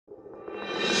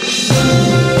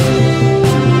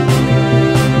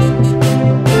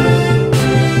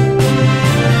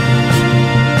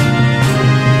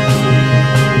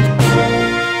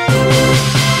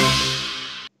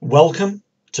Welcome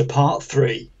to part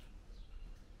 3.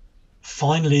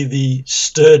 Finally, the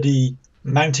sturdy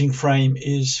mounting frame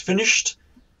is finished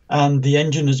and the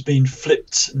engine has been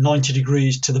flipped 90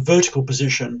 degrees to the vertical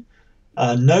position.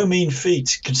 No mean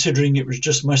feat, considering it was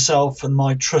just myself and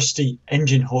my trusty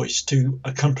engine hoist to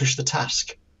accomplish the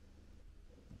task.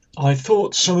 I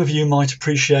thought some of you might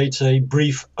appreciate a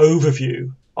brief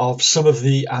overview of some of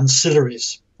the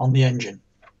ancillaries on the engine.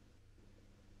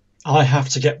 I have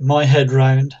to get my head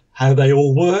round how they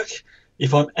all work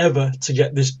if I'm ever to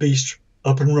get this beast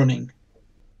up and running.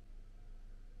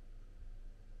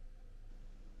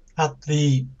 At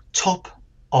the top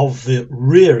of the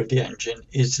rear of the engine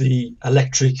is the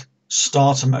electric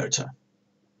starter motor,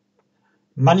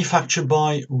 manufactured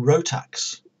by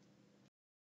Rotax.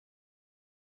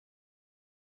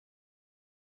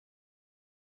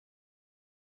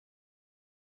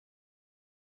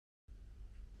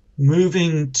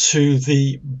 Moving to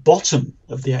the bottom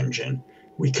of the engine,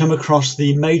 we come across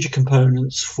the major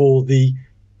components for the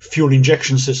fuel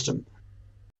injection system.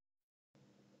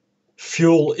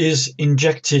 Fuel is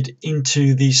injected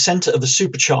into the center of the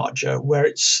supercharger, where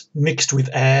it's mixed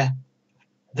with air,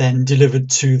 then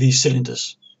delivered to the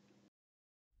cylinders.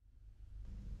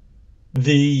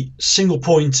 The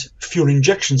single-point fuel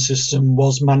injection system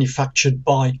was manufactured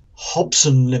by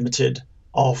Hobson Limited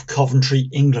of Coventry,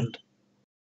 England.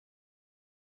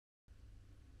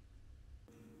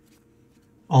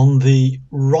 On the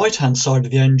right-hand side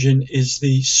of the engine is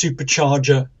the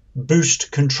supercharger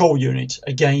boost control unit,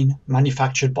 again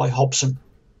manufactured by Hobson.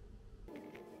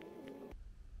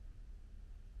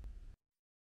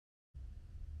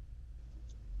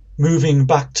 Moving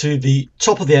back to the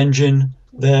top of the engine,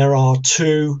 there are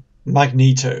two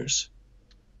Magnetos.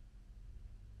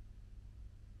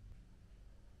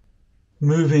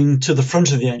 Moving to the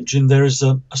front of the engine, there is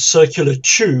a circular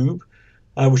tube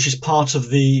which is part of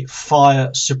the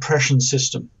fire suppression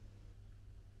system.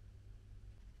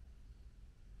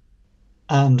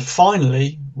 And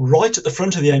finally, right at the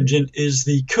front of the engine is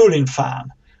the cooling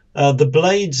fan, the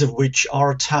blades of which are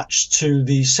attached to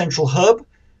the central hub,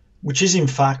 which is in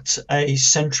fact a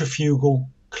centrifugal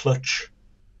clutch.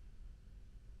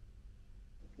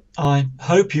 I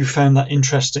hope you found that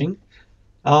interesting.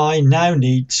 I now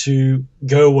need to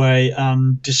go away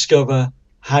and discover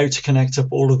how to connect up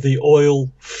all of the oil,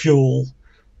 fuel,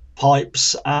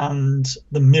 pipes and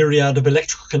the myriad of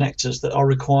electrical connectors that are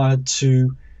required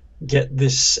to get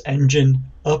this engine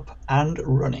up and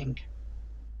running.